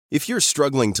If you're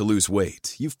struggling to lose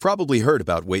weight, you've probably heard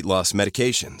about weight loss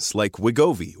medications like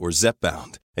Wegovy or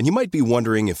Zepbound, and you might be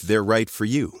wondering if they're right for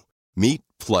you. Meet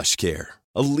PlushCare,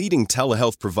 a leading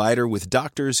telehealth provider with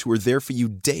doctors who are there for you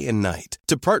day and night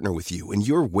to partner with you in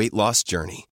your weight loss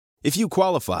journey. If you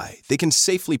qualify, they can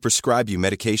safely prescribe you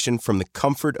medication from the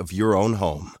comfort of your own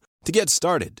home. To get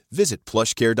started, visit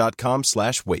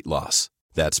plushcare.com/weightloss.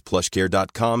 That's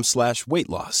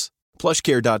plushcare.com/weightloss.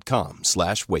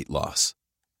 plushcare.com/weightloss.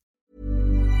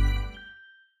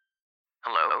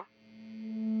 Hello?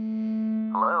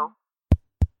 Hello?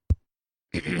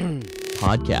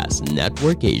 Podcast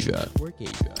Network Asia.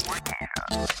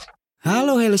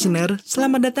 Halo listener,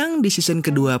 selamat datang di season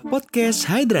kedua Podcast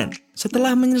Hydran.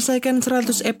 Setelah menyelesaikan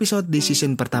 100 episode di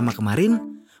season pertama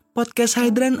kemarin, Podcast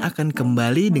Hydran akan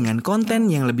kembali dengan konten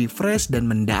yang lebih fresh dan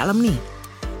mendalam nih.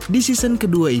 Di season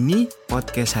kedua ini,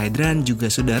 Podcast Hydran juga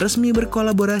sudah resmi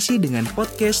berkolaborasi dengan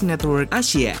Podcast Network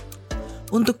Asia.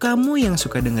 Untuk kamu yang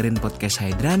suka dengerin Podcast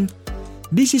Hydran,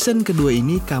 di season kedua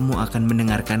ini kamu akan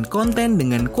mendengarkan konten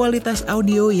dengan kualitas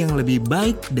audio yang lebih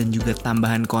baik dan juga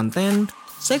tambahan konten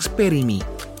Sexperimi.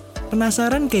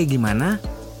 Penasaran kayak gimana?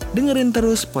 Dengerin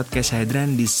terus Podcast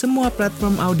Hydran di semua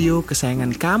platform audio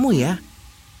kesayangan kamu ya.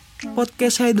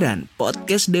 Podcast Hydran,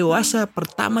 podcast dewasa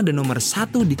pertama dan nomor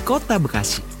 1 di kota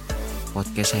Bekasi.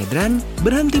 Podcast Hydran,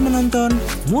 berhenti menonton,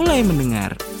 mulai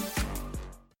mendengar.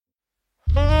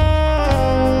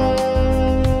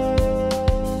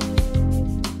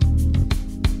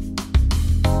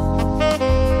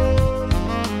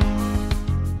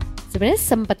 Sebenarnya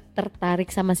sempet tertarik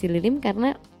sama si Lilim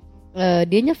karena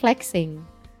dianya flexing.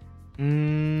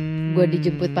 Gue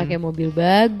dijemput pakai mobil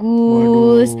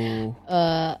bagus.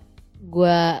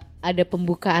 Gue ada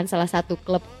pembukaan salah satu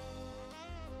klub.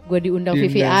 Gue diundang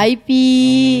VVIP.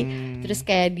 Terus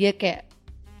kayak dia kayak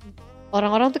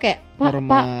orang-orang tuh kayak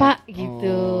pak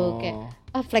gitu. Kayak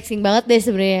flexing banget deh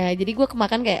sebenarnya. Jadi gue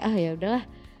kemakan kayak ya udahlah.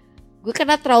 Gue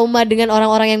kena trauma dengan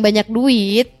orang-orang yang banyak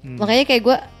duit. Makanya kayak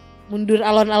gue mundur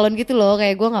alon-alon gitu loh,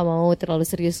 kayak gue nggak mau terlalu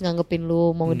serius nganggepin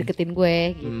lu mau deketin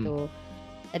gue gitu.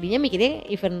 Tadinya mikirnya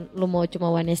even lu mau cuma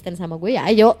one night stand sama gue ya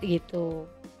ayo gitu.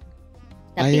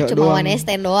 Tapi ayo cuma doang. one night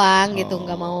stand doang gitu,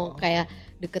 nggak mau kayak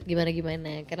deket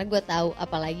gimana-gimana. Karena gue tahu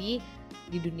apalagi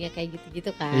di dunia kayak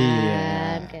gitu-gitu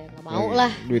kan, kayak nggak mau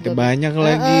lah. Duitnya banyak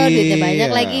lagi. Duitnya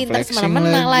banyak lagi, ntar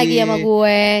semena-mena lagi sama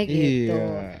gue gitu.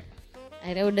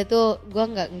 Akhirnya udah tuh gue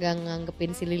nggak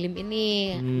nganggepin si Lilim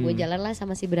ini. Gue jalan lah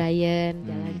sama si Brian,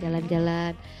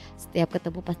 jalan. Setiap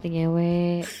ketemu pasti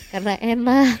ngewe karena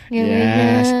enak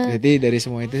ngewenya. Jadi dari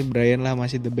semua itu Brian lah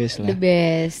masih the best lah.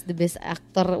 The best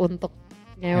aktor untuk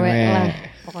ngewe lah.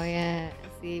 Pokoknya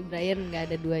si Brian nggak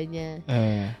ada duanya.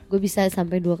 Gue bisa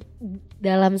sampai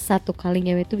dalam satu kali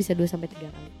ngewe itu bisa 2-3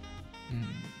 kali.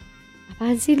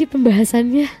 Apaan sih ini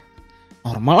pembahasannya?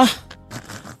 Normal lah.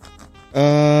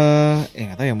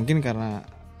 Gak tahu ya, mungkin karena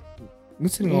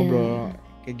gue sering ngobrol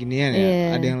kayak ginian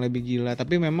ya. Ada yang lebih gila,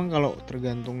 tapi memang kalau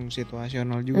tergantung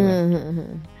situasional juga.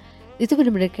 Itu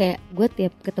bener-bener kayak gue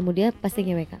tiap ketemu dia pasti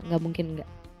ngewe Kak, nggak mungkin nggak.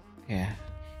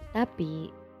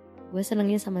 Tapi gue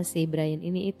senengnya sama si Brian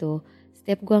ini itu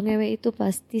setiap gue ngewe itu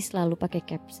pasti selalu pakai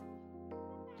caps.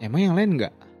 Emang yang lain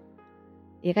nggak?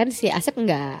 Ya kan si Asep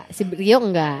nggak, si Rio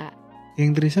nggak.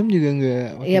 Yang Trisam juga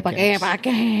enggak. Iya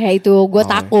pakai itu gue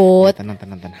takut. Tenang.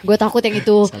 Gue takut yang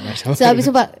itu. Sabar. Habis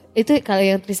sumpah itu kalau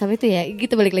yang Trisam itu ya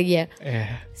gitu balik lagi ya.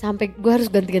 Sampai gue harus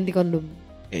ganti-ganti kondom.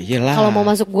 Iyalah. Kalau mau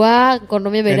masuk gue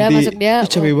kondomnya beda, masuk dia.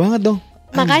 Capek banget dong.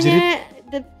 Makanya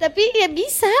tapi ya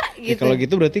bisa gitu. Kalau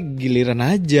gitu berarti giliran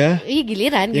aja. Iya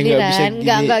giliran.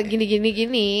 Enggak gini.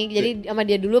 Jadi sama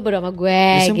dia dulu baru sama gue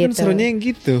Trisam gitu. Kan serunya yang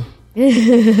gitu.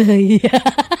 Iya.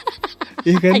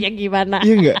 Iya kan? Kayak gimana?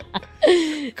 Iya enggak?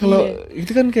 Kalau itu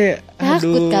kan kayak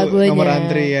takut nomor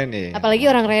antrian ya. Apalagi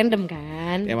orang random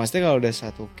kan. Ya maksudnya kalau udah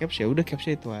satu caps ya udah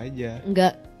capsnya itu aja.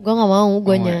 Enggak, gue nggak mau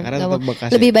guanya.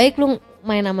 Lebih baik lu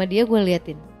main sama dia, gue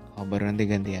liatin. Oh baru nanti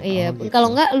gantian. Iya. Gitu. Kalau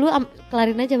enggak lu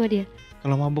kelarin aja sama dia.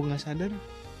 Kalau mabuk nggak sadar,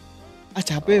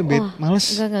 capek ya, males.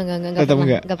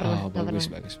 Enggak pernah. Bagus.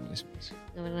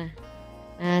 Enggak pernah.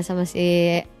 Nah sama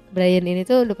si Brian ini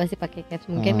tuh udah pasti pakai caps.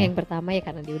 Mungkin yang pertama ya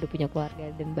karena dia udah punya keluarga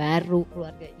dan baru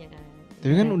keluarganya kan.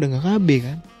 Tapi kan udah gak KB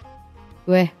kan?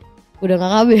 Gue udah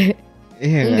gak KB.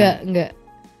 Iya enggak.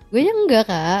 Gue nya enggak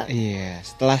Kak. Iya,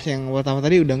 setelah yang pertama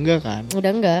tadi udah enggak kan?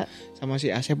 Udah enggak. Sama si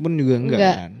Asep pun juga enggak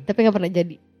kan? Tapi gak pernah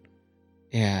jadi.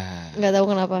 Ya. Gak tahu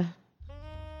kenapa.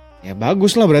 Ya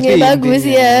bagus lah berarti. Ya bagus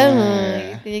ya.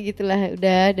 Intinya gitulah.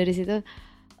 Udah dari situ.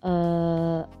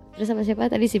 Terus sama siapa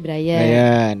tadi si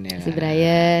Brian. Si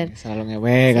Brian. Selalu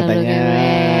ngewe katanya.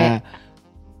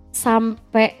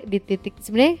 Sampai di titik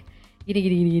sebenarnya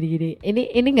Gini.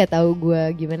 Ini nggak tahu gue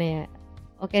gimana ya.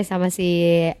 Oke, sama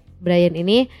si Brian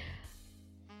ini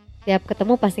tiap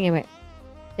ketemu pasti ngewe.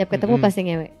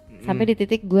 Sampai di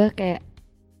titik gue kayak,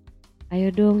 ayo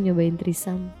dong nyobain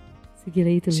trisam.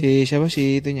 Segila itu. Si siapa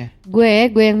sih itunya? Gue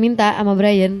yang minta sama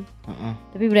Brian.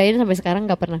 Tapi Brian sampai sekarang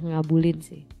nggak pernah ngabulin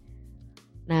sih.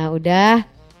 Nah udah,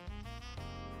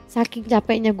 saking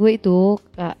capeknya gue itu,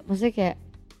 Kak, maksudnya kayak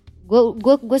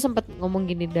gue sempet ngomong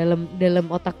gini dalam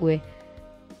otak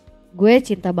gue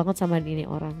cinta banget sama ini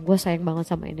orang, gue sayang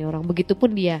banget sama ini orang,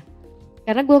 begitupun dia,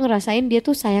 karena gue ngerasain dia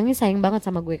tuh sayang banget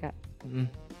sama gue, Kak.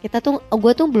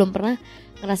 Gue tuh belum pernah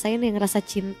ngerasain yang ngerasa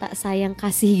cinta, sayang,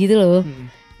 kasih gitu loh.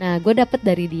 Nah gue dapet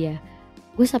dari dia.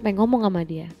 Gue sampai ngomong sama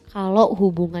dia, kalau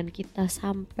hubungan kita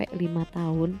sampai 5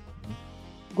 tahun,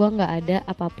 gue nggak ada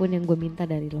apapun yang gue minta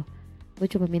dari lo,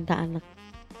 gue cuma minta anak.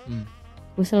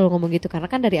 Gue selalu ngomong gitu karena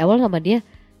kan dari awal sama dia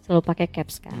selalu pakai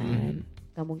caps kan,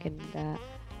 nggak mungkin enggak.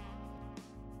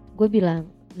 Gue bilang,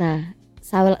 nah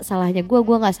salahnya gue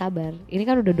nggak sabar. Ini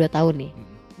kan udah 2 tahun nih,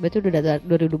 berarti udah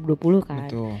 2020 kan.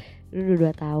 Betul.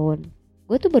 Udah 2 tahun.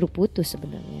 Gue tuh baru putus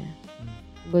sebenarnya.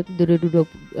 Gue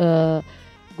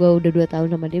udah 2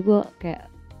 tahun sama dia, gue kayak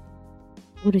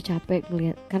gue udah capek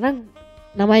ngeliat, karena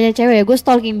namanya cewek ya, gue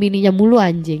stalking bininya mulu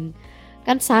anjing,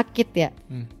 kan sakit ya.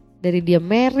 Dari dia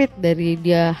married, dari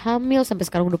dia hamil sampai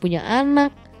sekarang udah punya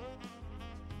anak.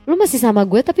 Lu masih sama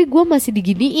gue tapi gue masih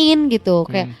diginiin gitu.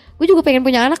 Kayak gue juga pengen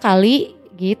punya anak kali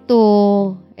gitu.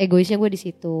 Egoisnya gue di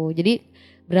situ. Jadi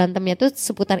berantemnya tuh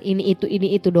seputar ini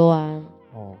itu doang.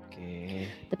 Oke.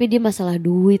 Tapi dia masalah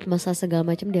duit, masalah segala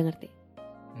macam dia ngerti.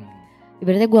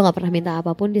 Ibaratnya gue nggak pernah minta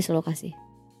apapun, dia selalu kasih.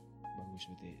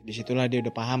 Disitulah dia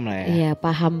udah paham lah ya. Iya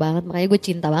paham banget, makanya gue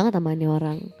cinta banget sama ini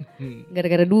orang.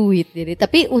 Gara-gara duit. Jadi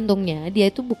tapi untungnya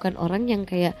dia itu bukan orang yang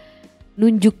kayak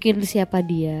nunjukin siapa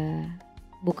dia,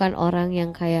 bukan orang yang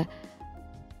kayak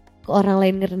ke orang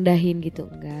lain ngerendahin gitu,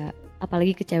 enggak.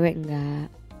 Apalagi ke cewek,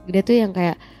 enggak. Dia tuh yang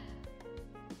kayak,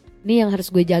 ini yang harus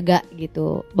gue jaga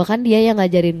gitu. Bahkan dia yang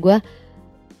ngajarin gue,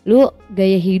 lu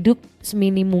gaya hidup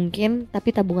seminim mungkin tapi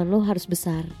tabungan lu harus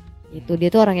besar gitu. Dia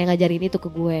tuh orang yang ngajarin itu ke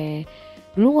gue.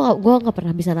 Dulu gue gak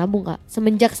pernah bisa nabung, Kak.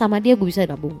 Semenjak sama dia gue bisa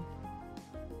nabung.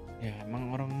 Ya emang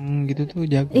orang gitu tuh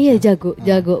jago. Iya kan?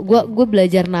 jago. Gue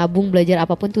belajar nabung, belajar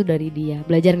apapun tuh dari dia.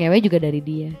 Belajar ngewe juga dari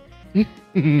dia.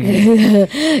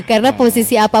 Karena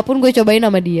posisi apapun gue cobain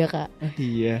sama dia, Kak.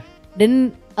 Iya.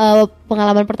 Dan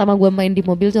pengalaman pertama gue main di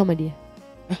mobil tuh sama dia.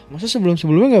 Masa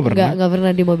sebelumnya gak pernah? Gak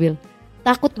pernah di mobil.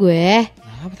 Takut gue.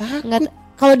 Kenapa takut?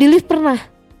 Kalau di lift pernah.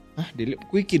 Di lift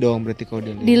quickie dong berarti kalau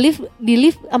di lift. Di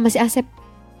lift sama si Asep.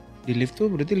 Di lift tuh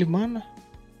berarti lift mana?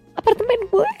 Apartemen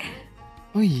gue.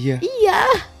 Oh iya. Iya.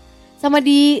 Sama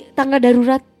di tangga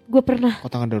darurat gue pernah. Oh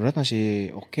tangga darurat masih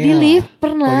oke. Di lift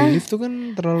pernah. Kalau di lift tuh kan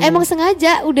terlalu. Emang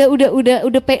sengaja udah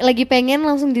lagi pengen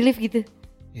langsung di lift gitu.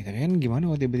 Ya tapi kan gimana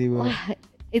kalau tiba-tiba. Wah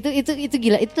itu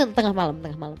gila, itu tengah malam.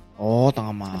 Oh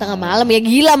tengah malam ya,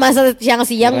 gila, masa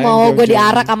siang-siang mau gue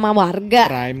diarak sama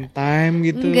warga. Prime time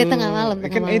gitu. Enggak, tengah malam.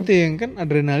 Itu yang kan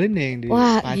adrenalin yang dipacu.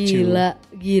 Wah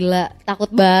gila,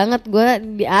 takut banget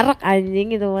gue diarak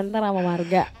anjing itu bentar sama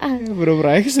warga.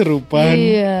 Bener-bener keserupan.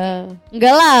 Iya,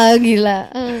 enggak lah, gila.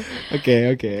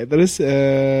 Oke. Terus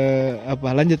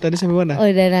lanjut tadi sampai mana? Oh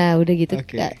udah gitu.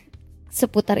 Okay.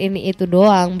 Seputar ini itu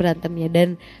doang berantemnya,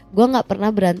 dan gue nggak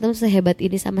pernah berantem sehebat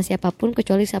ini sama siapapun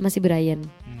kecuali sama si Brian.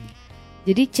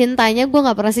 Jadi cintanya gue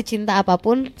nggak pernah cinta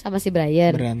apapun sama si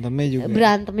Brian.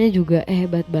 Berantemnya juga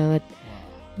hebat banget.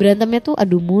 Berantemnya tuh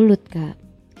adu mulut, Kak.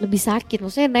 Lebih sakit,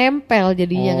 maksudnya nempel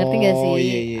jadinya, ngerti gak sih?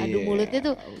 Iya. Adu mulutnya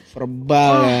tuh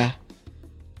verbal ya.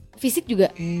 Fisik juga.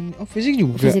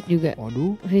 Fisik juga.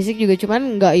 Waduh. Fisik juga,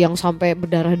 cuman nggak yang sampai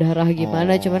berdarah-darah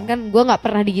gimana. Cuman kan gue nggak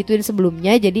pernah digituin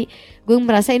sebelumnya, jadi gue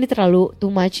merasa ini terlalu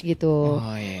too much gitu.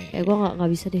 Iya. Kayak gue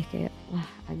nggak bisa deh, kayak wah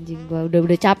anjing, gue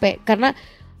udah capek karena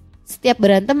setiap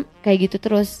berantem kayak gitu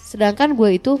terus. Sedangkan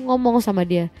gue itu ngomong sama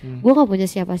dia, gue nggak punya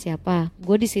siapa-siapa.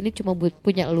 Gue di sini cuma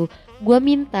punya lu. Gue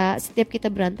minta setiap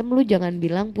kita berantem lu jangan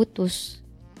bilang putus.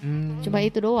 Cuma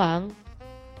itu doang.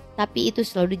 Tapi itu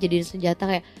selalu dijadiin senjata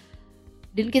kayak.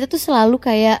 Dan kita tuh selalu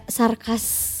kayak sarkas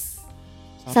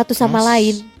satu sama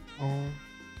lain.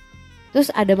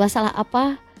 Terus ada masalah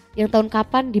apa yang tahun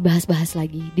kapan dibahas-bahas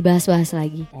lagi.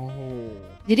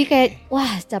 Jadi kayak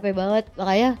wah capek banget.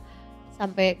 Makanya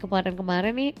sampai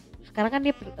kemarin-kemarin nih, sekarang kan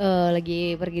dia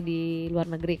lagi pergi di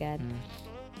luar negeri kan.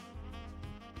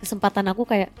 Kesempatan aku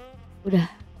kayak udah,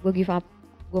 gue give up.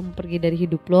 Gue mau pergi dari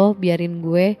hidup lo, biarin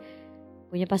gue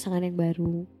punya pasangan yang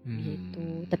baru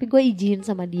gitu. Tapi gue izin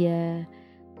sama dia,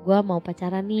 gue mau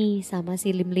pacaran nih sama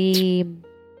si Lim.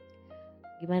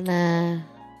 Gimana?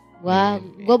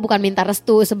 Gue bukan minta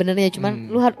restu sebenarnya, cuman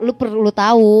lu perlu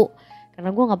tahu karena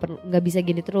gue nggak bisa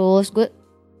gini terus. Gue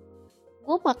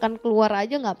makan keluar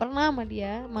aja nggak pernah sama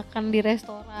dia, makan di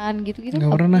restoran gitu-gitu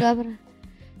nggak pernah.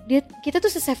 Kita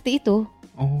tuh se-safety itu.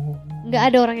 Nggak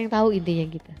ada orang yang tahu intinya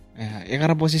gitu. Ya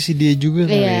karena posisi dia juga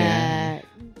kali ya.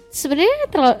 Sebenarnya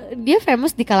dia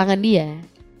famous di kalangan dia.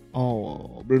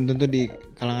 Belum tentu di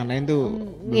kalangan lain tuh.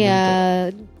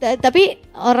 Tapi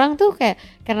orang tuh kayak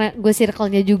karena gue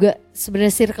circle-nya juga,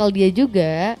 sebenarnya circle dia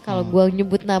juga. Kalau gue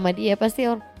nyebut nama dia pasti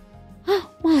orang,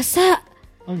 masa?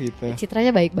 Gitu.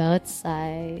 Citranya baik banget,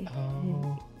 say.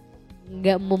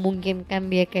 Nggak memungkinkan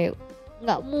dia kayak,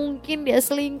 nggak mungkin dia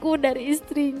selingkuh dari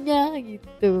istrinya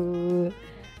gitu.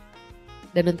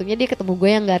 Dan untungnya dia ketemu gue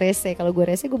yang gak rese. Kalau gue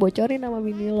rese gue bocorin nama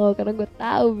bini lo karena gue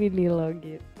tahu bini lo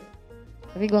gitu.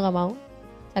 Tapi gue gak mau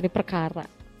cari perkara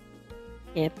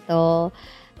gitu.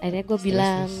 Akhirnya gue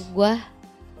bilang gue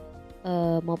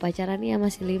mau pacaran nih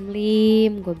sama si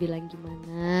Lim. Gue bilang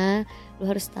gimana, lu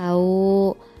harus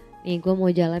tahu nih gue mau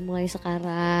jalan mulai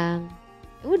sekarang.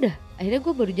 Udah, akhirnya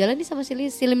gue baru jalan nih sama si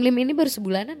Lim ini baru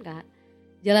sebulanan kak.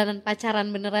 Jalanan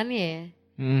pacaran benerannya ya.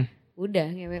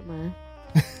 Udah ngewek mah.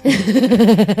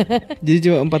 Jadi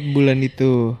cuma 4 bulan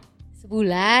itu.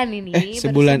 Sebulan ini.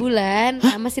 Sebulan. Baru sebulan.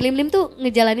 Sama si Lim tuh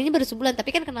ngejalaninnya baru sebulan.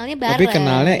 Tapi kan kenalnya bareng. Tapi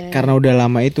kenalnya karena udah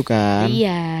lama itu kan.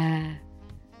 Iya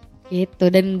gitu.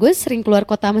 Dan gue sering keluar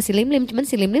kota sama si Lim. Cuman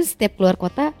si Lim setiap keluar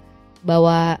kota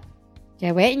bawa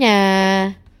ceweknya.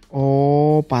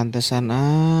 Pantesan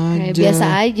aja. Kayak biasa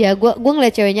aja. Gue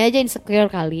ngeliat ceweknya aja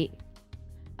insecure kali.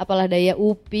 Apalah daya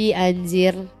Upi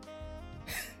anjir.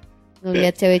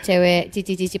 Ngeliat cewek-cewek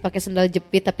cici-cici pakai sendal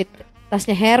jepit tapi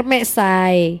tasnya Hermes,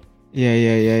 say.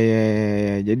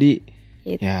 Iya. Jadi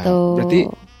gitu. Ya berarti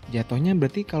jatuhnya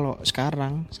kalau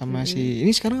sekarang sama si ini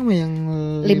sekarang sama yang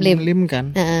Lim kan.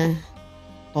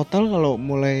 Total kalau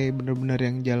mulai benar-benar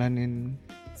yang jalanin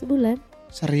sebulan.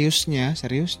 Seriusnya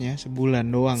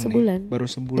sebulan doang. Sebulan. Nih. Baru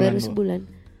sebulan.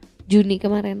 Juni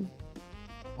kemarin.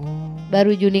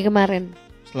 Baru Juni kemarin.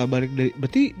 Setelah balik dari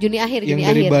berarti Juni akhir.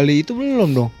 Dari Bali itu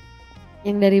belum dong?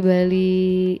 Yang dari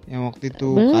Bali yang waktu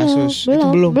itu kasus itu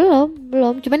belum.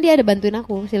 Cuman dia ada bantuin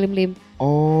aku si Lim.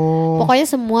 Pokoknya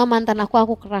semua mantan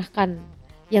aku kerahkan.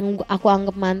 Yang aku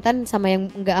anggap mantan sama yang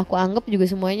enggak aku anggap juga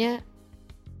semuanya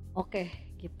oke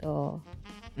gitu.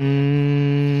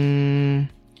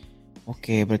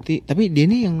 Oke, berarti tapi dia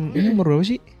nih yang ini umur berapa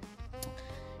sih?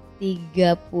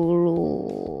 34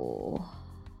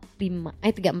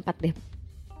 deh.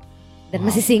 Dan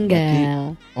masih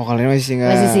single. Berarti, kalian masih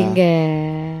single. Masih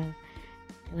single.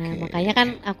 Nah, makanya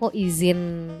kan aku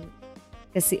izin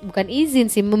bukan izin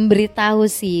sih, memberitahu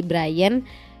si Brian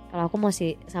kalau aku mau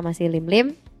sama si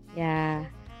Lim ya.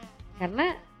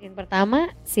 Karena yang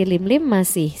pertama si Lim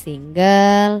masih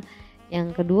single.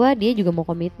 Yang kedua dia juga mau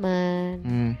komitmen.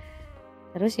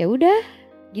 Terus ya udah,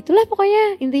 gitulah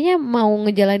pokoknya. Intinya mau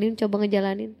coba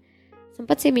ngejalanin.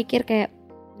 Sempat sih mikir kayak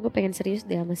gue pengen serius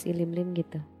deh sama si Lim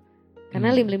gitu. Karena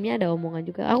Lim-Limnya ada omongan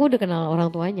juga. Aku udah kenal orang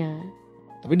tuanya.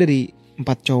 Tapi dari 4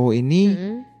 cowok ini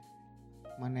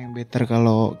mana yang better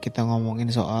kalau kita ngomongin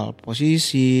soal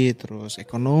posisi, terus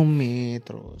ekonomi,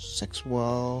 terus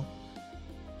seksual,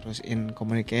 terus in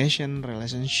communication,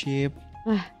 relationship?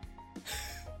 Wah,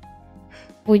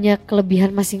 punya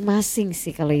kelebihan masing-masing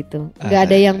sih kalau itu.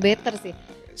 Gak ada yang better sih.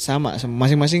 Sama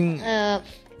masing-masing.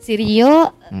 Si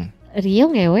Rio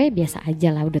ngewe biasa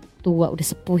aja lah, udah tua, udah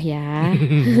sepuh ya.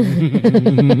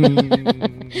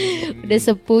 Udah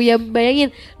sepuh ya, bayangin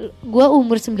gue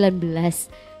umur 19,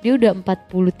 dia udah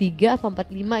 43 apa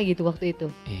 45 gitu waktu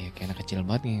itu. Iya kayak anak kecil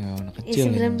banget nih, anak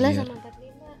kecil. 19 sama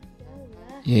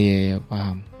 45. Iya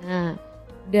paham. Nah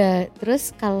udah,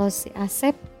 terus kalau si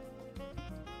Asep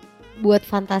buat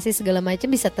fantasi segala macam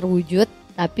bisa terwujud,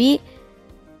 tapi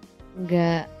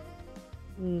nggak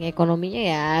ekonominya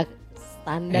ya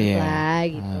standar lah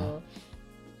gitu.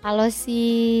 Kalau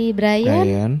si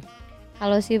Brian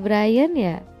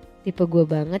ya tipe gue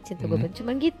banget, cinta gue banget,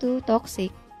 cuman gitu,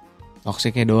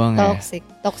 toksiknya doang ya.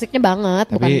 Toksiknya banget,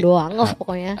 tapi bukan doang lah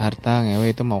pokoknya. Harta ngewe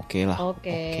itu mah oke lah.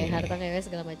 Oke. Harta ngewe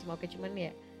segala macam oke, cuman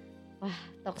ya wah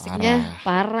toksiknya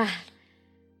parah.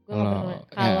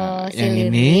 Kalau si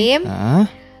Lim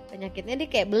penyakitnya dia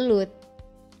kayak belut,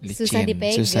 licin,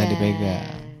 susah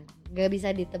dipegang, nggak bisa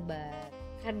ditebak.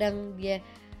 Kadang dia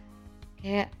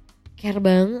kayak care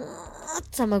banget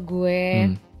sama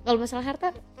gue. Kalau masalah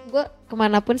harta, gue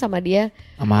kemanapun sama dia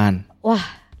aman. Wah,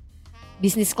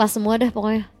 bisnis kelas semua dah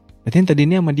pokoknya. Berarti yang tadi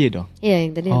ini sama dia dong? Iya,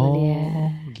 yang tadi sama dia.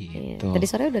 Gitu. Ya, tadi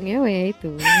sore udah ngewe ya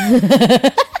itu.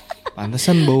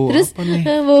 Pantesan bau. Terus, apa nih?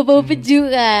 Bau peju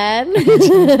kan.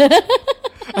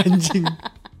 Anjing.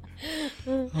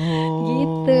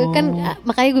 Gitu kan,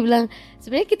 makanya gue bilang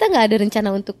sebenarnya kita nggak ada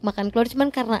rencana untuk makan keluar,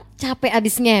 cuman karena capek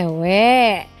abis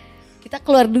ngewe kita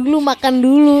keluar dulu makan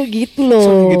dulu gitu loh.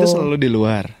 So gitu selalu di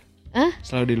luar? Hah?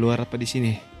 Selalu di luar apa di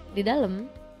sini? Di dalam.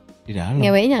 Di dalam.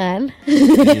 Ngewenya kan?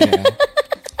 Iya.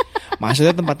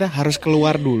 Maksudnya tempatnya harus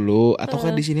keluar dulu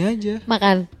ataukah di sini aja?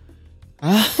 Makan.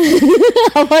 Hah?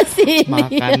 Apa sih ini?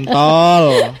 Makan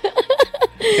tol.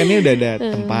 Kan ini udah ada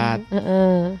tempat.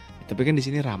 Tapi kan di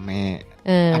sini rame.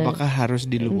 Apakah harus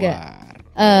di luar?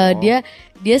 Dia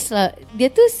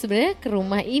tuh sebenarnya ke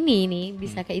rumah ini nih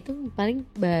bisa kayak itu paling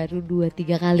baru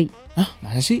 2-3 kali. Hah,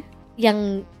 masa sih?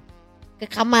 Yang ke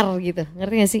kamar gitu,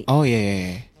 ngerti gak sih? Oh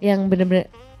iya. Yang bener-bener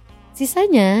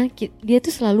sisanya dia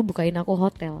tuh selalu bukain aku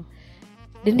hotel.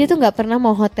 Dan dia tuh nggak pernah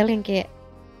mau hotel yang kayak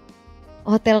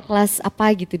hotel kelas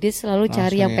apa gitu. Dia selalu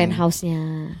cari yang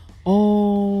penthouse-nya.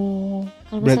 Oh.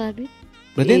 Kalau masalah duit.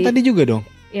 Berarti yang tadi juga dong?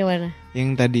 Yang mana? Yang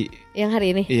tadi. Yang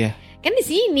hari ini? Iya. Kan di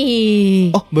sini.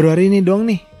 Oh, baru hari ini doang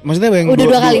nih. Maksudnya yang udah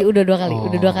dua kali. Oh.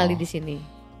 Udah 2 kali di sini.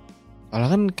 Kalau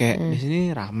kan kayak di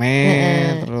sini rame,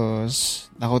 terus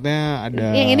takutnya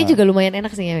ada. Yang ini juga lumayan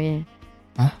enak sih kayaknya.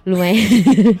 Hah?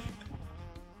 Lumayan.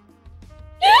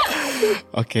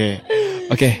 Oke.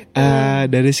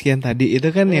 Dari sekian tadi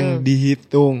itu kan yang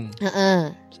dihitung.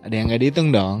 Ada yang nggak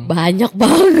dihitung dong? Banyak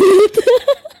banget.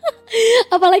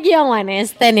 Apalagi yang one night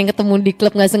stand yang ketemu di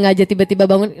klub nggak sengaja tiba-tiba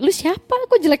bangun. Lu siapa?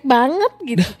 Kok jelek banget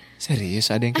gitu.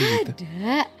 Serius ada yang kayak gitu?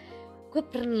 Ada. Gue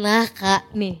pernah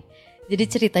Kak nih. Jadi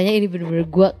ceritanya ini bener-bener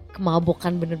gue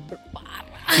kemabukan bener-bener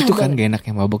parah. Itu kan gak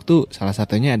enaknya mabok tuh salah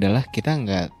satunya adalah kita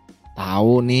nggak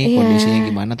tahu nih kondisinya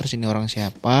gimana, terus ini orang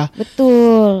siapa.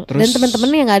 Betul. Terus, dan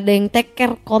teman-teman yang nggak ada yang take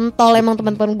care, kontol emang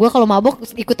teman-teman gue kalau mabok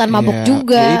ikutan mabok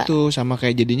juga. Ya itu sama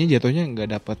kayak jadinya jatuhnya nggak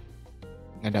dapet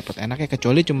enaknya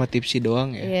kecuali cuma tipsi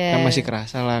doang ya. Kan masih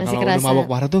kerasa lah kalau udah mabok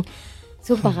parah tuh.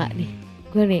 Sumpah Kak nih,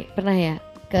 gue nih pernah ya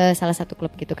ke salah satu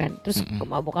klub gitu kan, terus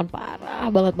kemabukan parah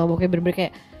banget, maboknya bener-bener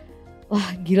kayak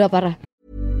wah gila parah.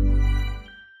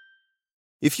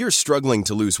 If you're struggling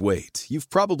to lose weight, you've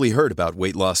probably heard about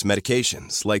weight loss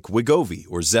medications like Wegovy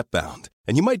or Zepbound,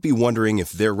 and you might be wondering if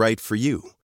they're right for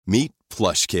you. Meet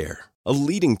PlushCare, a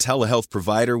leading telehealth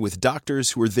provider with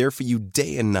doctors who are there for you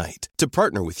day and night to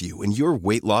partner with you in your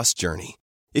weight loss journey.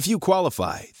 If you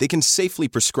qualify, they can safely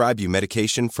prescribe you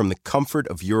medication from the comfort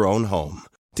of your own home.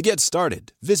 To get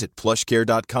started, visit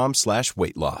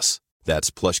plushcare.com/weightloss. That's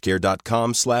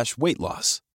plushcare.com/weightloss.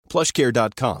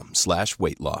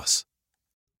 plushcare.com/weightloss.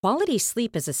 Quality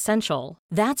sleep is essential.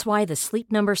 That's why the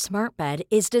Sleep Number Smart Bed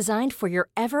is designed for your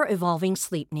ever-evolving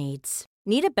sleep needs.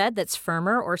 Need a bed that's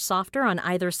firmer or softer on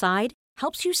either side?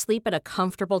 Helps you sleep at a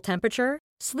comfortable temperature?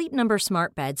 Sleep Number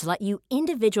Smart Beds let you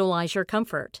individualize your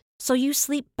comfort, so you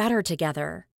sleep better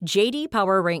together. J.D.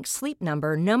 Power ranks Sleep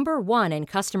Number number 1 in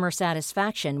customer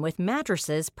satisfaction with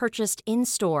mattresses purchased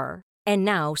in-store. And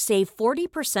now, save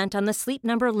 40% on the Sleep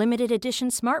Number Limited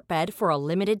Edition Smart Bed for a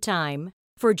limited time.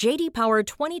 For J.D. Power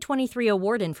 2023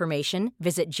 award information,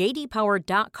 visit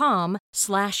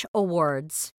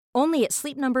jdpower.com/awards. Only at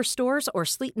Sleep Number stores or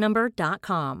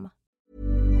sleepnumber.com.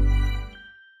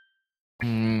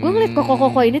 Gue ngeliat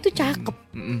koko-koko ini tuh cakep.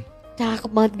 Cakep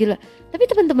banget gila. Tapi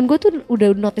teman-teman gue tuh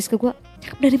udah notice ke gue,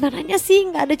 cakep dari mananya sih?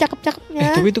 Nggak ada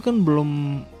cakep-cakepnya. Tapi itu kan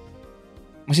belum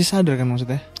masih sadar kan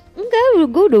maksudnya? Enggak,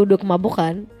 gue udah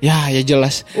kemabukan. Ya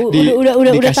jelas.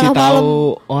 Udah dikasih tengah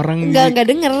tahu malam. Orang Enggak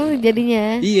denger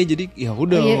jadinya. Iya jadi ya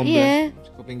udah iya.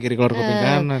 Kuping kiri keluar kuping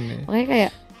kanan ya. Makanya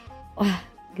kayak wah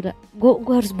gila.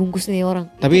 Gue harus bungkus nih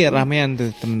orang. Tapi ramean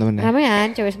tuh temen-temennya.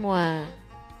 Ramean cewek semua.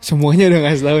 Semuanya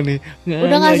udah ngasih tahu nih.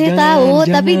 Udah ngasih tahu,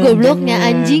 tapi gobloknya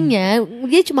anjingnya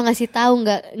dia cuma ngasih tahu,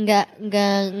 nggak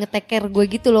nge-take care gue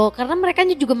gitu loh. Karena mereka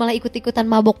juga malah ikut-ikutan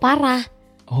mabok parah.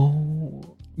 Oh.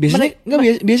 Biasanya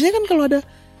kan kalau ada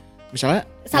misalnya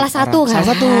salah satu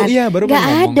iya baru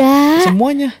nggak ada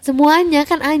semuanya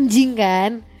kan anjing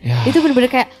kan ya. Itu bener-bener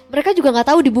kayak mereka juga nggak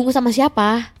tahu dibungkus sama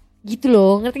siapa gitu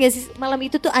loh, ngerti gak sih? Malam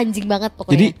itu tuh anjing banget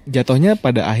pokoknya. Jadi jatuhnya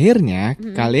pada akhirnya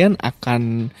kalian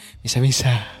akan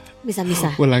misah-misah.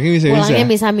 Pulangnya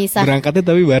misah-misah. Berangkatnya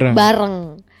tapi bareng.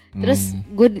 Terus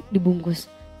gue dibungkus.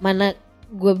 Mana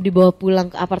gue dibawa pulang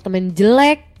ke apartemen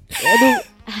jelek. Aduh,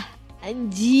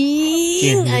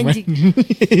 anjing.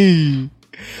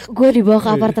 Gue dibawa ke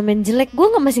apartemen jelek. Gue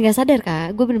masih nggak sadar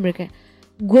Kak. Gue bener-bener kayak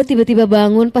gue tiba-tiba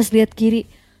bangun pas lihat kiri.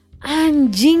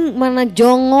 Anjing mana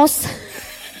jongos.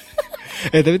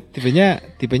 Tapi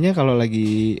tipenya kalau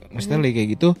lagi maksudnya lagi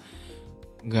kayak gitu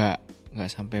nggak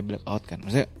sampai blackout kan?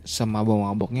 Maksudnya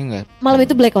semabok-maboknya nggak? Malam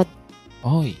itu blackout.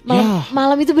 Oh iya.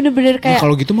 Malam itu bener-bener kayak. Nah,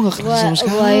 kalau gitu mah nggak kerasa sama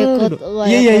sekali.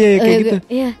 Iya kayak gitu.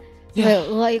 Iya.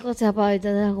 Gue ikut siapa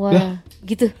aja gue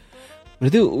gitu.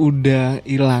 Berarti udah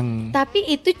hilang. Tapi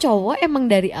itu cowok emang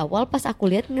dari awal pas aku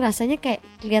lihat ngerasanya kayak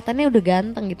kelihatannya udah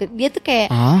ganteng gitu. Dia tuh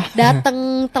kayak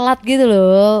dateng telat gitu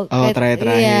loh. Oh,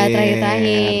 terakhir-terakhir. Iya,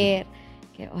 terakhir.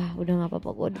 Kayak wah udah gak apa-apa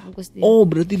gue bungkus dia. Oh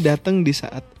berarti datang di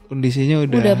saat kondisinya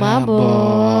udah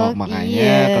mabok.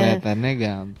 Makanya kelihatannya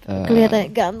ganteng. Kelihatannya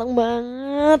ganteng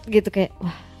banget gitu. Kayak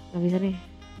wah gak bisa nih,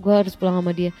 gue harus pulang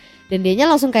sama dia. Dan dianya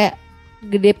langsung kayak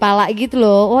gede pala gitu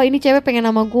loh. Wah ini cewek pengen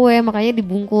sama gue, makanya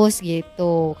dibungkus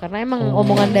gitu. Karena emang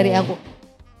omongan dari aku.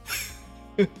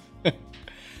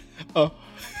 Oh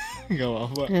gak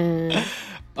apa-apa.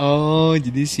 Oh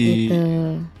jadi si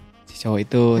cowok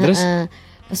itu. Terus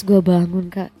pas gue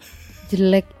bangun Kak,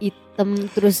 jelek, hitam,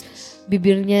 terus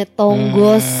bibirnya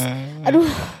tonggos. Aduh.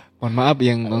 Mohon maaf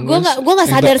yang tonggos. Gue nggak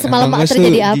sadar semalam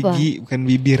terjadi apa. Gigi bukan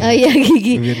bibir. Oh iya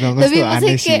gigi. Bibir tonggos. Tapi tuh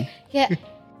aneh sih. Kayak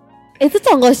itu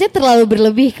tonggosnya terlalu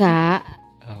berlebih Kak.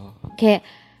 Kayak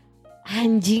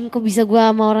anjing kok bisa gue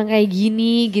sama orang kayak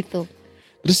gini gitu.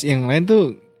 Terus yang lain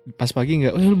tuh pas pagi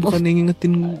nggak? Oh lu bukan yang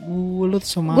ngingetin gue lu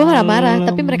sama. Gue marah-marah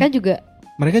tapi mereka juga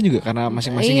karena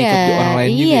masing-masing ikut orang lain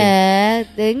juga.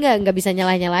 Iya, nggak bisa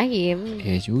nyalah-nyalahin.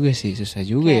 Iya juga sih, susah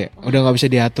juga kayak, ya. Udah nggak bisa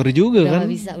diatur juga kan?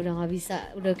 Udah nggak bisa.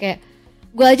 Udah kayak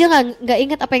gue aja nggak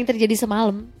ingat apa yang terjadi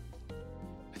semalam.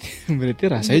 Berarti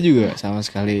rasanya juga sama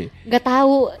sekali. Nggak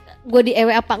tahu, gue di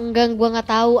ewe apa enggak, gue nggak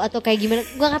tahu atau kayak gimana,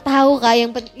 gue nggak tahu Kak.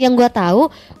 Yang gue tahu,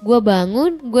 gue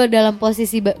bangun, gue dalam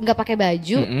posisi nggak pakai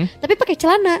baju, tapi pakai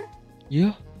celana.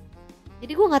 Iya. Jadi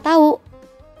gue nggak tahu.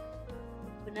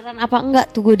 Beneran apa enggak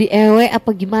tuh gue di ewe apa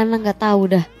gimana nggak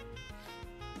tahu dah.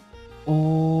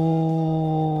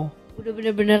 Oh. Udah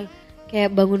bener-bener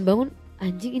kayak bangun-bangun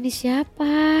anjing ini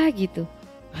siapa gitu.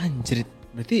 Anjir,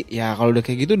 berarti ya kalau udah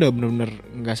kayak gitu udah bener-bener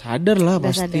nggak sadar lah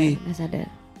pasti. Nggak sadar.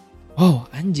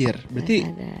 Wow anjir, berarti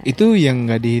itu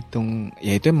yang nggak dihitung,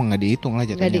 ya itu emang nggak dihitung lah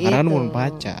jatuhnya karena kan bukan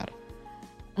pacar.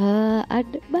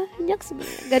 Ada banyak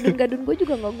sebenarnya gadun-gadun gue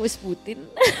juga nggak gue sebutin.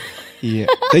 Iya,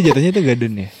 tapi jatuhnya itu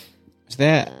gadun ya.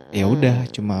 Maksudnya ya udah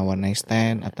cuma one night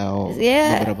stand atau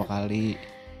beberapa kali.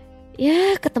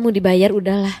 Ya ketemu dibayar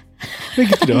udahlah.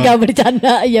 Gitu doang. Gak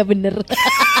bercanda, ya bener.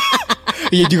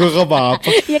 Iya juga gak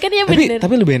apa-apa. Iya kan ya bener.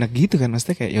 Tapi lebih enak gitu kan,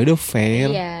 maksudnya kayak ya udah fair,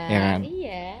 ya kan.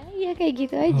 Iya kayak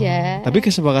gitu aja. Tapi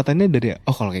kesepakatannya dari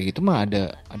kalau kayak gitu mah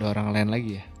ada orang lain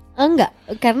lagi ya? Enggak,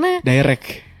 karena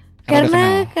direct.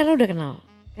 Karena udah kenal.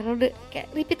 Karena udah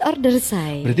kayak repeat order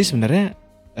say. Berarti sebenarnya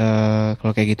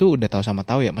kalau kayak gitu udah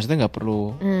tahu ya, maksudnya nggak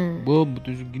perlu gue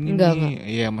butuh segini enggak.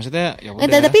 Iya maksudnya ya udah.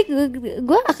 Tapi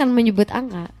gue akan menyebut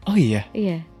angka. Oh iya.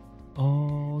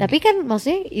 Oh tapi kan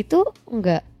maksudnya itu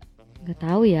nggak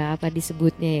tahu ya apa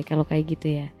disebutnya ya kalau kayak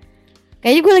gitu ya.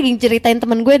 Kayaknya gue lagi ceritain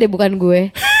teman gue deh, bukan gue.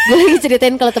 Gue lagi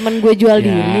ceritain kalau teman gue jual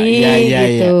diri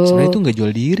gitu. Sebenarnya itu nggak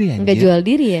jual diri anjir. Nggak jual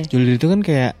diri ya. Jual diri itu kan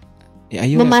kayak ya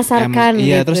ayo memasarkan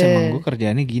iya gitu. Terus emang gue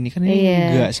kerjaannya gini kan ini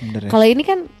enggak sebenarnya. Kalau ini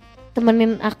kan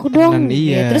temenin aku dong.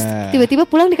 Iya. Terus tiba-tiba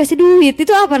pulang dikasih duit.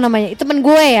 Itu apa namanya? Temen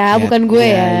gue ya, bukan gue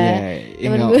ya.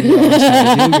 Temen gue.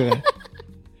 Juga.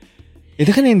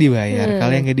 Itu kan yang dibayar.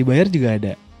 Kalau yang gak dibayar juga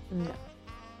ada. Enggak.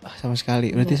 Sama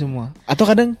sekali. Berarti semua. Atau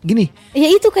kadang gini. Ya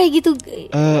itu kayak gitu.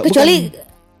 Kecuali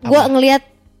gue ngelihat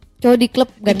cowok di klub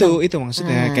ganteng. Itu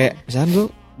maksudnya kayak misalkan gue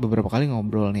beberapa kali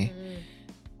ngobrol nih.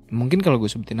 Mungkin kalau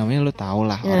gue sebutin namanya lo tau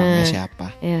lah orangnya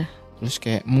siapa. Terus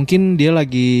kayak mungkin dia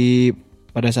lagi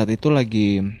pada saat itu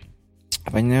lagi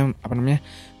apa namanya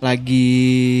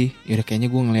lagi yaudah kayaknya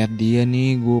gue ngelihat dia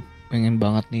nih, gue pengen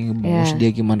banget nih ngebungkus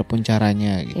dia gimana pun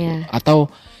caranya gitu.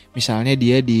 Atau misalnya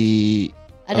dia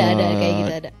ada kayak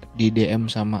gitu ada di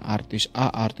DM sama artis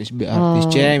A, artis B,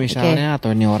 artis C misalnya,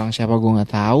 atau ini orang siapa gue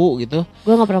nggak tahu gitu.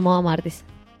 Gue nggak pernah mau sama artis.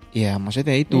 Ya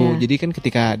maksudnya itu. Jadi kan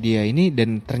ketika dia ini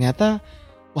dan ternyata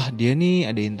wah dia nih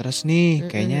ada interest nih,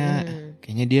 kayaknya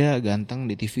dia ganteng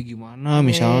di TV gimana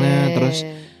misalnya, terus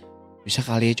bisa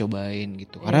kali ya cobain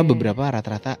gitu. Karena beberapa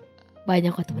rata-rata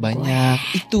banyak kok temen banyak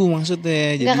gue. Itu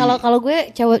maksudnya. Jadi kalau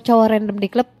gue cowok random di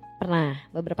klub pernah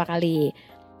beberapa kali.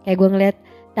 Kayak gue ngeliat,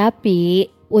 tapi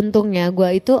untungnya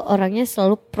gue itu orangnya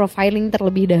selalu profiling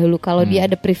terlebih dahulu. Kalau dia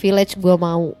ada privilege gue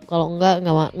mau, kalau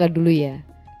enggak dulu ya.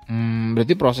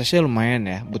 Berarti prosesnya lumayan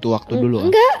ya, butuh waktu dulu.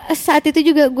 Enggak, saat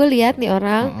itu juga gue lihat nih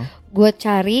orang, gue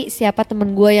cari siapa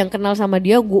temen gue yang kenal sama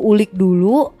dia, gue ulik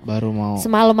dulu. Baru mau.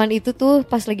 Semalaman itu tuh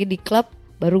pas lagi di klub,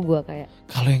 baru gue kayak.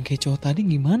 Kalau yang kayak cowok tadi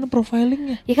gimana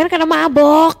profilingnya? Ya kan karena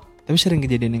mabok. Tapi sering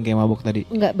kejadian yang kayak mabok tadi?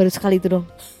 Enggak, baru sekali itu dong.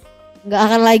 Enggak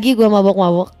akan lagi gue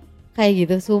mabok-mabok kayak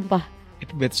gitu, sumpah.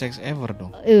 Itu bad sex ever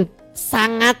dong.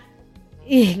 Sangat,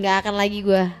 enggak akan lagi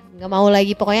gue. Nggak mau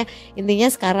lagi, pokoknya intinya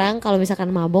sekarang kalau misalkan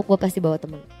mabok gue pasti bawa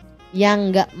temen yang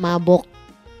nggak mabok.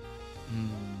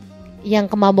 yang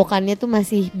kemabokannya tuh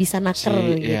masih bisa naker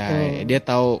gitu. Ya, dia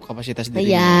tahu kapasitas dirinya.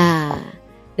 Iya.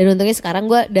 Dan untungnya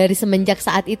sekarang gue dari semenjak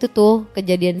saat itu tuh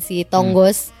kejadian si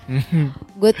Tonggos,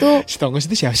 gue tuh Si Tonggos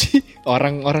itu siapa sih?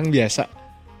 Orang biasa.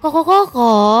 koko.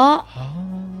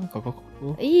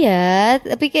 Koko. Iya,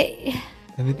 tapi kayak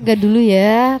gak dulu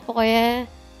ya, pokoknya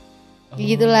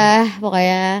gitulah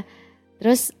pokoknya.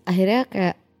 Terus akhirnya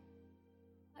kayak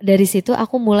dari situ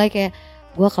aku mulai kayak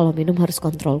gue kalau minum harus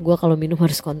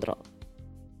kontrol.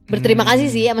 Berterima kasih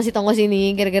sih sama si Tonggos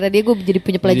ini, gara-gara dia gue jadi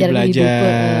punya pelajaran hidup.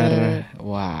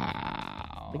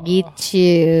 Wow. Begitu.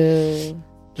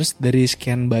 Terus dari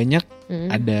sekian banyak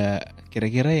ada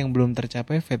kira-kira yang belum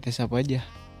tercapai fetish apa aja?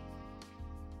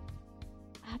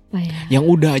 Apa ya? Yang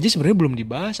udah aja sebenarnya belum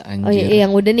dibahas anjir. Oh iya,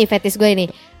 yang udah nih fetish gue ini.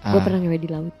 Gue pernah ngewe di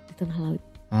laut, di tengah laut.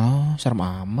 Oh, serem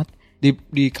amat.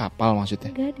 Di kapal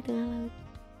maksudnya? Enggak, di tengah laut.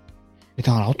 Di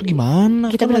tengah laut tuh gimana?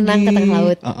 Kita Kan berenang ke tengah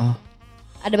laut.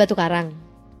 Ada batu karang.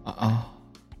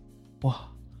 Wah.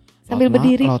 Sambil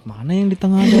berdiri. Laut mana yang di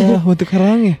tengah ada batu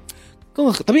karang ya?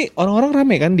 Tapi orang-orang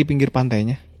rame kan di pinggir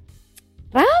pantainya?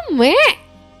 Rame.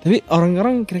 Tapi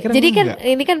orang-orang kira-kira jadi kan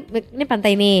enggak? ini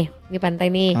pantai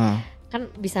nih.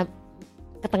 Kan bisa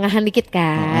ketengahan dikit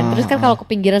kan. Terus kan kalau ke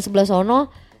pinggiran sebelah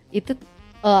sono itu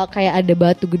kayak ada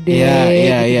batu gede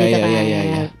gitu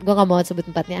kan. Gue gak mau sebut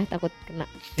tempatnya, takut kena.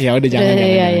 Ya udah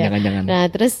jangan. Nah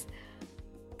terus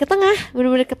ke tengah,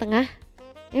 bener-bener ke tengah.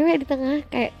 Di tengah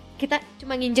kayak kita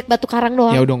cuma nginjek batu karang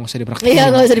doang. Ya udah gak usah dipraktekin. Iya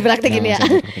gak usah dipraktekin ya.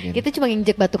 Kita cuma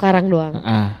nginjek batu karang doang.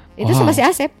 Itu sama si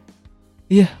Asep.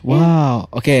 Iya, wow.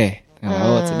 Oke. Tengah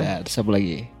laut sudah. Terus apa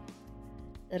lagi?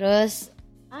 Terus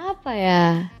apa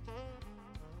ya?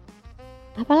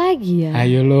 Apa lagi ya?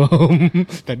 Ayo lo.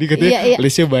 Tadi katanya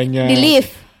listnya banyak. Di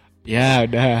lift. Ya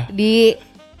udah. Di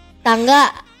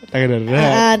tangga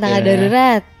darurat. Tangga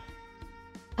darurat.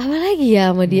 Apa lagi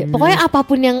ya sama dia? Pokoknya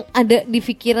apapun yang ada di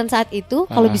pikiran saat itu,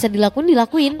 kalau bisa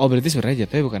dilakuin. Oh berarti sebenarnya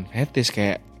jatuhnya bukan fetish,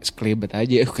 kayak sekelibet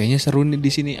aja. Kayaknya seru nih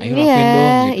di sini. Ayo lakuin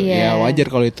dong gitu. Iya. Ya wajar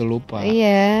kalau itu lupa.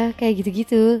 Iya, kayak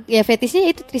gitu-gitu. Ya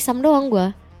fetishnya itu trisam doang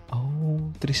gua. Oh,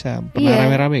 trisam. Pernah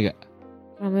rame-rame gak?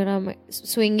 Rame-rame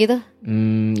swing gitu?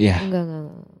 Iya.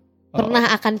 Enggak.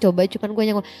 Pernah akan coba, cuman gue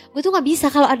tuh nggak bisa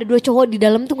kalau ada 2 cowok di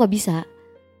dalam tuh nggak bisa.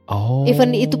 Oh.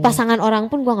 Even itu pasangan orang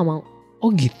pun gue nggak mau. Oh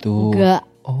gitu. Enggak.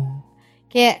 Oh.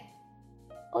 Kayak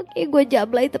oke, gue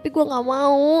jablay tapi gue nggak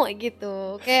mau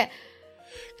gitu. Kayak.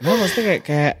 Kenapa maksudnya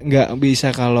kayak nggak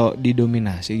bisa kalau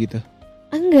didominasi gitu?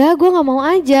 Enggak, gue nggak mau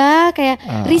aja. Kayak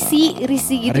risih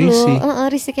gitu loh.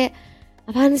 Risih kayak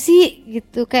apaan sih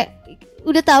gitu, kayak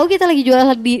udah tahu kita lagi jual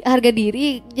harga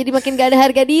diri, jadi makin gak ada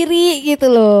harga diri gitu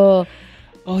loh.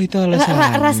 Oh itu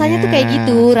alasannya. Rasanya tuh kayak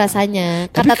gitu rasanya,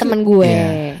 kata temen gue.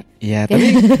 Iya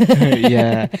tapi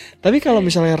iya. Tapi kalau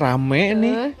misalnya rame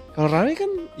nih, kalau rame kan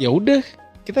ya udah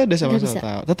kita udah sama-sama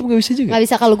tahu. Tetap nggak bisa juga. Nggak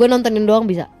bisa, kalau gue nontonin doang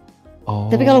bisa. Oh.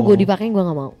 Tapi kalau gue dipakein gue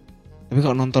nggak mau. Tapi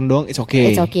kalau nonton doang it's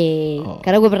okay. It's okay.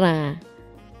 Karena gue pernah.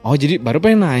 Oh jadi baru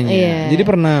pengen nanya. Iya. Jadi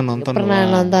pernah nonton.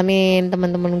 Nontonin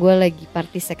teman-teman gue lagi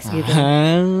party seks gitu.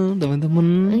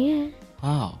 Teman-teman. Iya.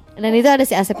 Wow. Dan itu ada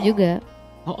si Asep juga.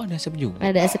 Oh ada Asep juga.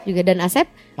 Ada Asep juga, dan Asep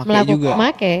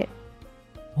make.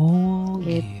 Oh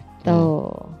gitu.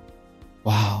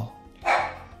 Wow.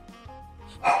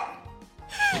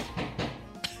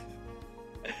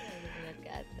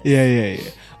 Iya.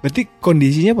 Berarti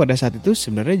kondisinya pada saat itu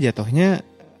sebenarnya jatuhnya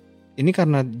ini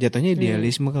karena jatuhnya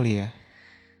idealisme kali ya.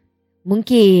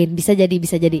 Mungkin bisa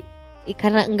jadi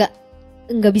karena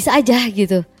nggak bisa aja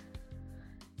gitu.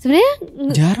 Sebenarnya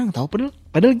jarang tahu,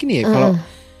 padahal gini ya, kalau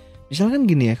misalkan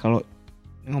gini ya, kalau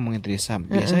ngomongin trisam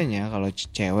biasanya kalau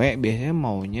cewek biasanya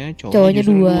maunya cowoknya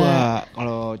 2.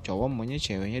 Kalau cowok maunya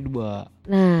ceweknya 2.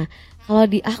 Nah kalau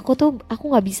di aku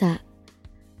nggak bisa.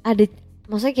 Ada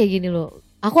maksudnya kayak gini loh.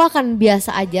 Aku akan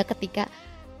biasa aja ketika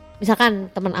misalkan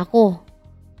teman aku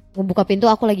ngebuka pintu,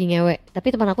 aku lagi ngewe,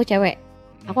 tapi teman aku cewek,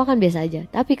 aku akan biasa aja.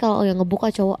 Tapi kalau yang ngebuka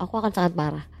cowok, aku akan sangat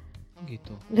marah.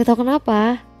 Gitu. Gak tau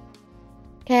kenapa.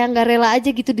 Kayak nggak rela aja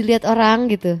gitu dilihat orang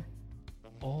gitu.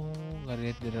 Oh, nggak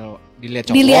dilihat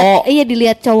cowok.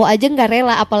 Dilihat cowok aja nggak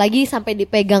rela, apalagi sampai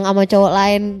dipegang sama cowok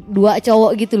lain, 2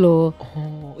 cowok gitu loh.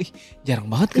 Oh, jarang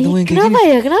banget ketemu yang kayak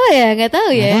gini. Kenapa ya? Nggak tahu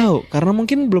ya. Nggak tahu, karena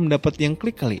mungkin belum dapat yang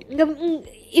klik kali.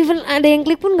 Even ada yang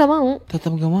klik pun nggak mau.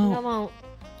 Tetap nggak mau. Nggak mau.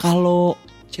 Kalau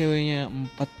ceweknya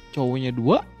 4, cowoknya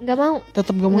 2, nggak mau.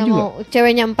 Tetap nggak mau juga.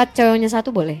 Ceweknya 4, cowoknya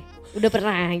 1 boleh. Udah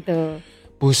pernah itu.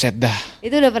 Buset dah.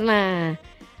 Itu udah pernah.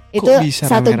 Kok itu bisa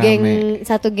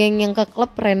satu geng yang ke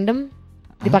klub random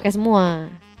dipakai semua.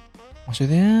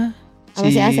 Maksudnya sama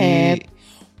si Asep.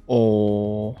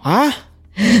 Oh, hah?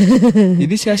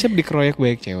 Jadi si Asep dikeroyok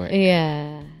banyak cewek.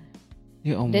 Iya.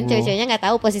 Ya Allah. Dan cewek-ceweknya nggak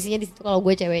tahu posisinya di situ kalau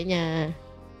gue ceweknya.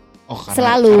 Oh, karena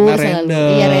Selalu random.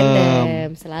 Iya random,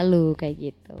 selalu kayak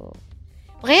gitu.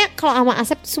 Makanya kalau sama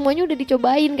Asep semuanya udah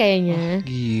dicobain kayaknya.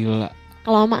 Gila.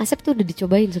 Kalau sama Asep tuh udah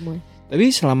dicobain semua. Tapi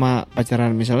selama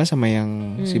pacaran misalnya sama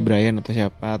yang si Brian atau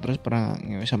siapa, terus pernah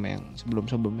ngewe sama yang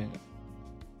sebelum-sebelumnya gak?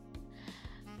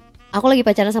 Aku lagi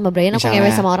pacaran sama Brian, aku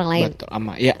ngewe sama orang lain. Betul,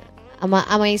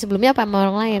 sama yang sebelumnya apa sama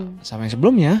orang lain? sama yang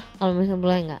sebelumnya? Kalau yang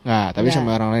sebelumnya enggak. Enggak, tapi Enggak. sama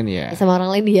orang lain ya. Sama orang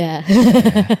lain dia.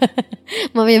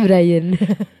 Mamanya Brian.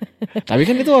 Tapi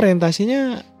kan itu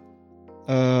orientasinya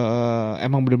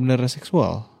emang benar-benar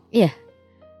seksual. Iya.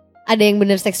 Ada yang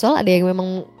benar seksual, ada yang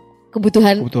memang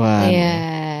kebutuhan. Iya.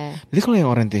 Jadi kalau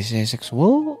yang orientasinya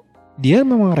seksual, dia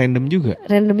memang random juga.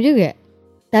 Random juga.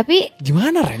 Tapi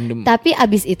gimana random? Tapi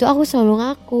abis itu aku selalu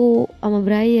ngaku sama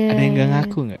Brian. Ada yang gak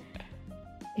ngaku gak?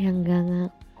 Yang gak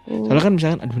ngaku. Soalnya kan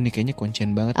misalkan aduh nih kayaknya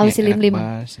kuncian banget Sama nih, si Lim-Lim.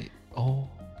 Oh.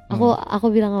 Aku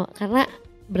bilang karena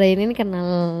Brian ini kenal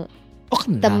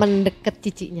temen deket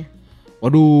cicinya.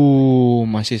 Waduh,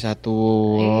 masih satu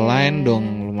line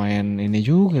dong, lumayan ini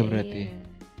juga berarti.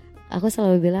 Aku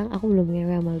selalu bilang aku belum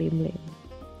ngewe sama Lim-Lim.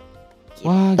 Gitu.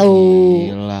 Wah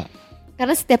gila.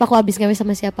 Karena setiap aku habis ngewe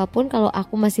sama siapapun, kalau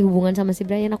aku masih hubungan sama si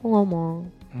Brian aku ngomong.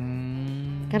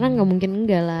 Karena nggak mungkin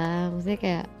enggak lah, maksudnya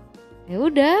kayak ya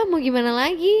udah mau gimana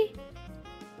lagi.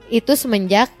 Itu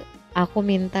semenjak aku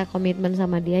minta komitmen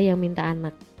sama dia yang minta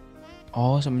anak.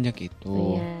 Oh semenjak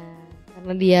itu. Iya.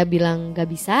 Karena dia bilang nggak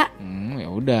bisa. Ya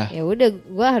udah. Ya udah,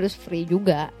 gue harus free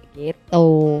juga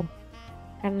gitu.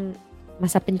 Kan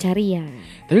masa pencarian.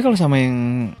 Tapi kalau sama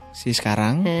yang si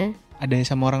sekarang, ada yang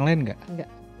sama orang lain nggak? Enggak.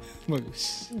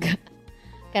 Bagus. Enggak.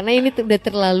 Karena ini tuh udah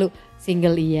terlalu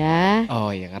single iya.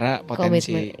 Oh iya, karena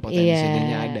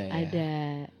potensinya ada ya. Ada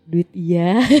duit iya.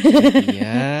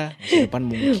 Iya, masa depan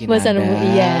mungkin masa ada.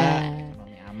 Iya.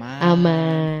 Aman.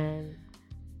 Aman.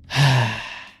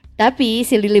 Tapi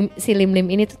si Lim-Lim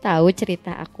ini tuh tahu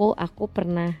cerita aku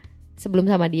pernah sebelum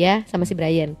sama dia sama si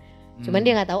Brian. Cuman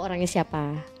dia nggak tahu orangnya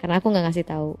siapa, karena aku nggak ngasih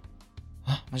tahu.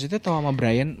 Hah, maksudnya tahu sama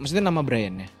Brian? Maksudnya nama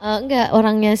Brian ya? Enggak,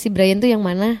 orangnya si Brian tuh yang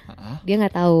mana? Dia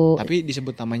nggak tahu. Tapi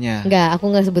disebut namanya. Enggak, aku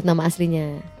nggak sebut nama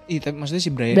aslinya. Tapi maksudnya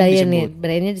si Brian disebut.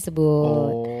 Briannya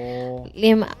disebut. Oh.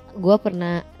 Lim, gue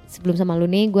pernah sebelum sama lu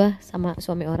nih, gue sama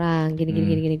suami orang gini.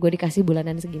 Gue dikasih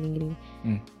bulanan segini.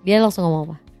 Dia langsung ngomong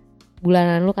apa?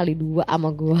 Bulanan lu kali 2 sama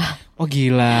gue. Oh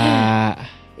gila.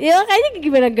 Ya kayaknya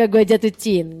gimana gak gue jatuh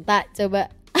cinta, coba.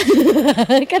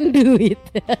 Kan duit.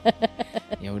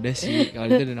 Ya udah sih, kalau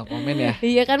itu udah no comment ya.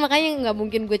 Iya kan, makanya nggak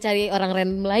mungkin gue cari orang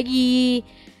random lagi.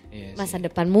 Iya Masa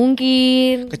depan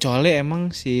mungkin. Kecuali emang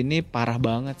si ini parah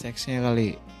banget seksnya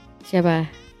kali. Siapa?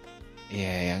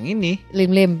 Ya yang ini.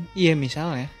 Lim-Lim. Iya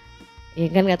misalnya. Ya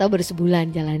kan nggak tahu baru sebulan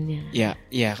jalannya.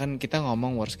 Ya kan kita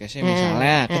ngomong worst case-nya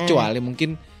misalnya. Kecuali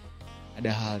mungkin ada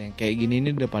hal yang kayak gini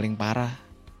ini udah paling parah.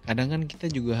 Kadang kan kita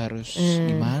juga harus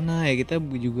gimana ya, kita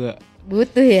juga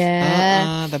butuh ya.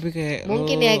 Tapi kayak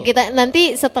mungkin ya kita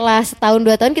nanti setelah setahun 2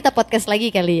 tahun kita podcast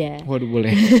lagi kali ya. Waduh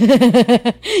boleh.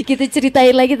 Kita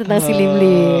ceritain lagi tentang si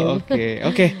Lim-Lim.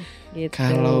 Oke. Gitu.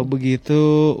 Kalau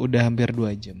begitu udah hampir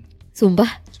 2 jam. Sumpah.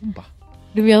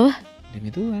 Demi apa? Demi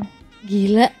Tuhan.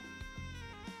 Gila.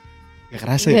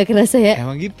 Gak kerasa ya.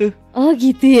 Emang gitu. Oh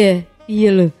gitu ya. Iya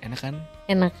loh. Enak kan?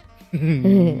 Enak.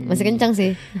 Masih kencang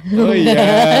sih. Oh iya.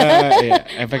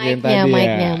 Efek yang tadi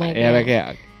mic-nya.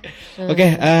 Ya.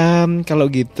 Oke, kalau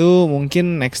gitu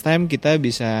mungkin next time kita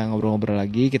bisa ngobrol-ngobrol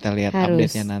lagi. Kita lihat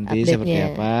update-nya nanti seperti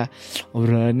apa.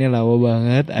 Obrolannya lama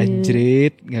banget,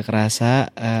 anjrit, gak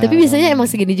kerasa. Tapi biasanya emang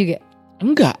segini juga?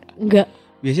 Enggak.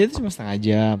 Biasanya itu cuma setengah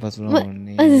jam, 40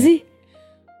 menit. Masa sih?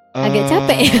 Agak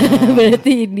capek ya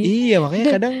berarti ini. Iya, makanya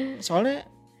kadang soalnya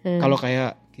kalau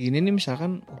kayak gini nih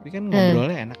misalkan Upi kan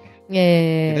ngobrolnya enak ya.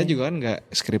 Kita juga kan gak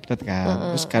scripted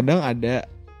kan. Terus kadang ada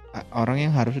orang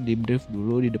yang harus di brief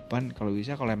dulu di depan. Kalau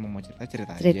bisa, kalau emang mau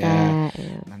cerita aja. Iya.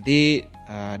 Nanti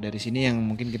dari sini yang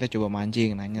mungkin kita coba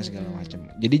mancing, nanya segala macam.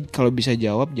 Jadi kalau bisa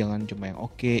jawab jangan cuma yang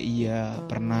oke, iya,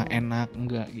 pernah, enak,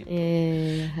 enggak gitu.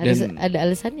 Harus ada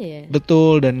alasannya ya.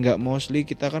 Betul, dan gak mostly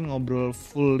kita kan ngobrol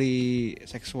fully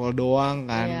seksual doang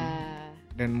kan.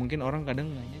 Dan mungkin orang kadang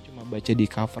nanya cuma baca di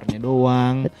covernya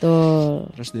doang.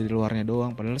 Betul. Terus dari luarnya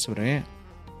doang. Padahal sebenarnya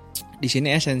di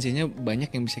sini esensinya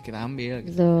banyak yang bisa kita ambil.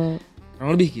 Gitu. Betul.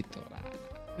 Kurang lebih gitu lah.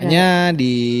 Hanya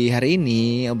di hari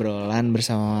ini obrolan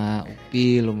bersama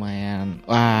Upi lumayan.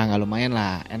 Wah nggak lumayan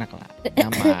lah, enak lah,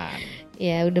 nyaman.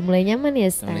 Ya udah mulai nyaman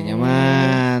ya. Mulai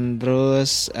nyaman.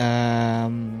 Terus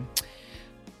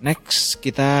next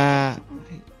kita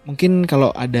mungkin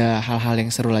kalau ada hal-hal yang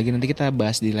seru lagi nanti kita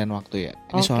bahas di lain waktu ya.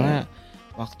 Ini soalnya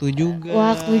Waktu juga.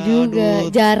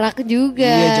 Aduh. Jarak juga.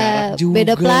 Iya, jarak juga.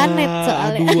 Beda planet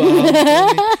soalnya.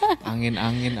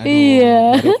 Angin-angin. Aduh.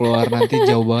 Iya. Baru keluar nanti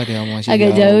jauh banget ya masih.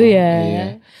 Agak jauh ya.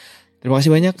 Iya. Terima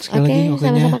kasih banyak sekali lagi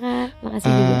waktunya. Sama-sama Kak.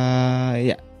 Makasih juga.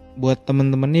 Ya, buat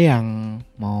temen-temen yang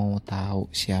mau tahu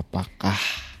siapakah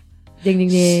Jeng.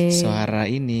 suara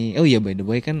ini. Oh iya, by the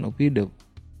way kan Upi udah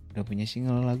punya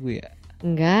single lagu ya?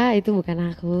 Enggak, itu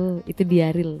bukan aku. Itu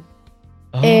Diaril.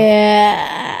 Oh.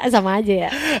 Sama aja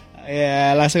ya.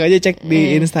 Ya, langsung aja cek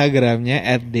di Instagramnya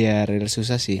 @diaril.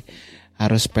 Susah sih.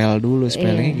 Harus spell dulu.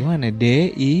 Spellingnya gimana?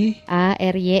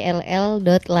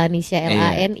 DIARYLL.Lanisya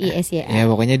LANISYA. Ya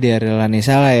pokoknya Diaril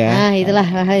Lanisa lah ya. Nah itulah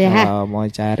ya. Kalau mau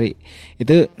cari.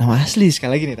 Itu nama asli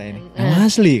sekali lagi nih Tanya. Nama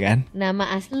asli kan?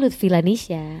 Nama asli Lutfi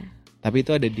Lanisya. Tapi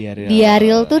itu ada Diaril.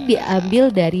 Diaril tuh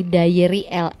diambil dari Diary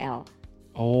LL.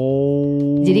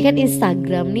 Oh. Jadi kan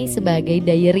Instagram nih sebagai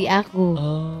diary aku.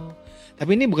 Oh.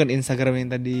 Tapi ini bukan Instagram yang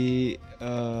tadi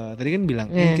kan bilang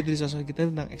kita di sosmed kita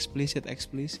tentang eksplisit.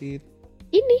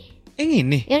 Ini.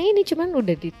 Yang ini cuman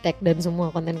udah di tag dan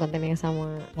semua konten-konten yang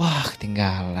sama. Wah,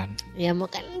 ketinggalan. Ya mau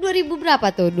kan 2000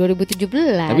 berapa tuh?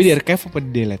 2017. Tapi di archive apa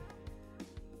di delete?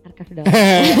 Archive dong.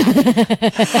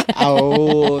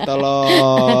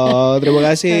 Tolong.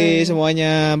 Terima kasih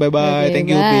semuanya. Bye-bye. Okay, thank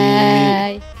you, Pi.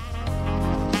 bye.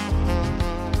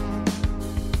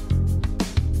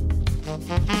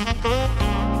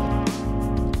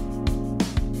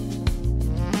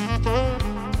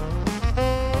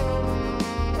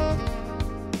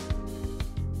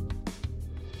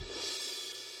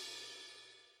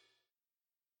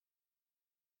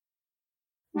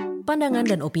 Pandangan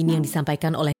dan opini yang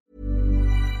disampaikan oleh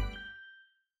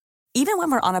Even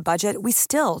when we're on a budget, we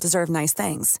still deserve nice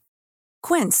things.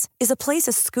 Quince is a place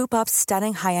to scoop up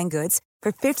stunning high-end goods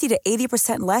for 50 to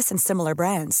 80% less than similar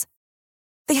brands.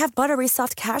 They have buttery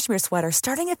soft cashmere sweaters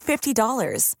starting at $50,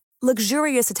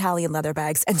 luxurious Italian leather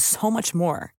bags, and so much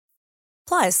more.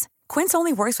 Plus, Quince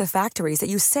only works with factories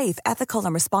that use safe, ethical,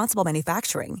 and responsible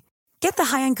manufacturing. Get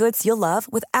the high-end goods you'll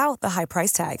love without the high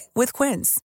price tag with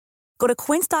Quince. Go to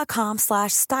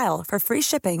quince.com/style for free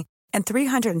shipping and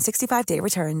 365-day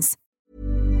returns.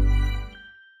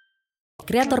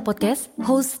 kreator podcast,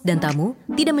 host, dan tamu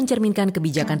tidak mencerminkan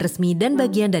kebijakan resmi dan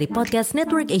bagian dari Podcast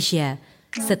Network Asia.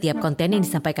 Setiap konten yang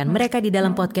disampaikan mereka di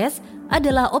dalam podcast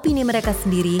adalah opini mereka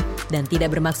sendiri dan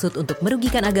tidak bermaksud untuk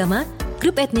merugikan agama,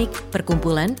 grup etnik,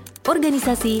 perkumpulan,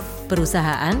 organisasi,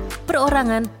 perusahaan,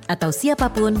 perorangan, atau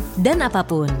siapapun dan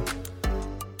apapun.